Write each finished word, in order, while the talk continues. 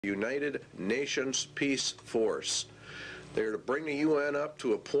United Nations Peace Force. They're to bring the UN up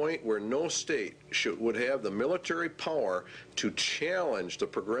to a point where no state would have the military power to challenge the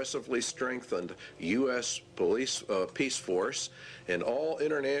progressively strengthened U.S. peace force, and all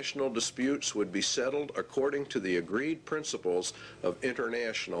international disputes would be settled according to the agreed principles of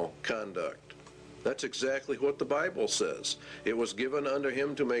international conduct. That's exactly what the Bible says. It was given unto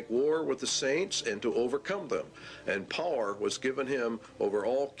him to make war with the saints and to overcome them, and power was given him over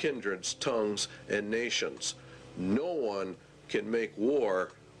all kindreds, tongues, and nations. No one can make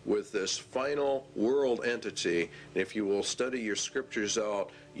war with this final world entity. If you will study your scriptures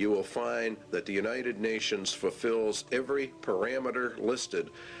out, you will find that the United Nations fulfills every parameter listed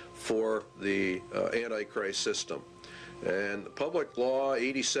for the Antichrist system. And Public Law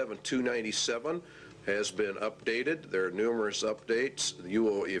 87-297 has been updated. There are numerous updates. You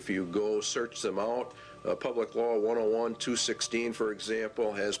will, if you go search them out, Public Law 101-216, for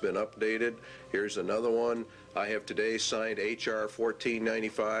example, has been updated. Here's another one. I have today signed H.R.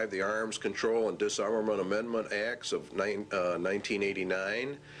 1495, the Arms Control and Disarmament Amendment Acts of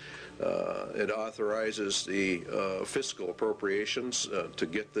 1989. It authorizes the fiscal appropriations to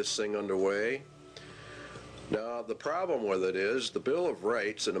get this thing underway. Now, the problem with it is the Bill of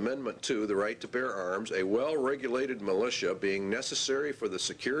Rights in Amendment 2, the right to bear arms, a well-regulated militia being necessary for the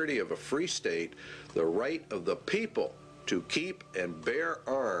security of a free state, the right of the people to keep and bear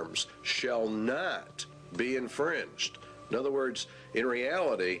arms shall not be infringed. In other words, in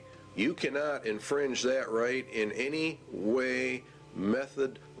reality, you cannot infringe that right in any way,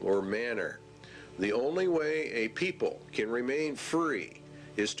 method, or manner. The only way a people can remain free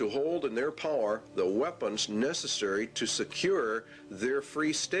is to hold in their power the weapons necessary to secure their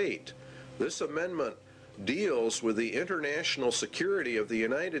free state. This amendment deals with the international security of the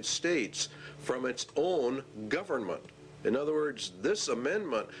United States from its own government. In other words, this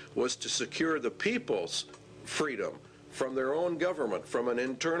amendment was to secure the people's freedom from their own government, from an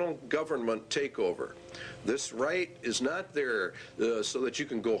internal government takeover. This right is not there so that you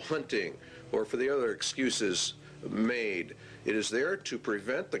can go hunting or for the other excuses made. It is there to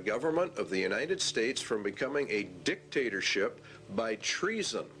prevent the government of the United States from becoming a dictatorship by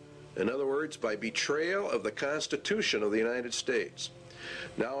treason. In other words, by betrayal of the Constitution of the United States.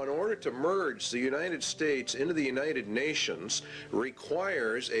 Now, in order to merge the United States into the United Nations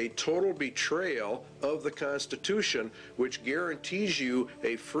requires a total betrayal of the Constitution, which guarantees you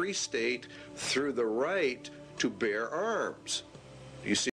a free state through the right to bear arms. You see